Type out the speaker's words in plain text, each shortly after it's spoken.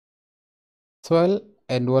Soil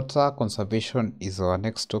and water conservation is our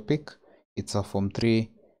next topic. It's a Form 3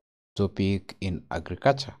 topic in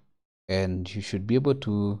agriculture, and you should be able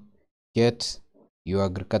to get your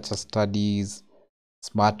agriculture studies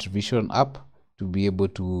smart revision app to be able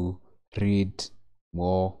to read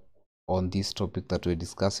more on this topic that we're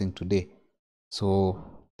discussing today. So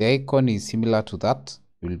the icon is similar to that.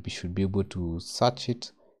 Should be able to search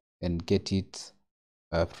it and get it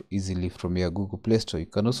easily from your Google Play Store. You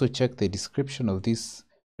can also check the description of this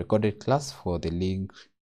recorded class for the link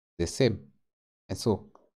the same. And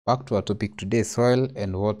so back to our topic today, soil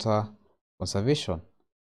and water conservation.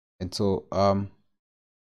 And so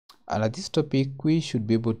under this topic, we should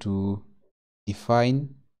be able to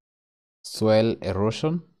define soil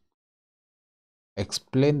erosion,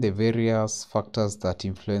 explain the various factors that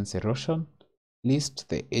influence erosion, list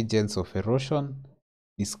the agents of erosion,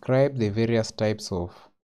 describe the various types of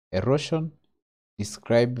erosion,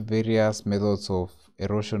 describe various methods of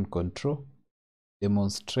erosion control,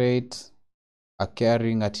 demonstrate a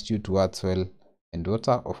caring attitude towards soil and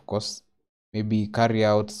water, of course, maybe carry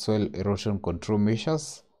out soil erosion control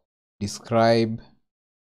measures, describe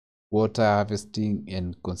water harvesting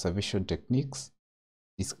and conservation techniques,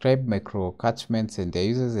 describe micro catchments and their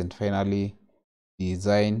uses, and finally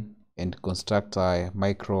design and construct a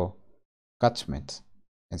micro catchment.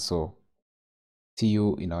 And so see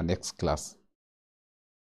you in our next class.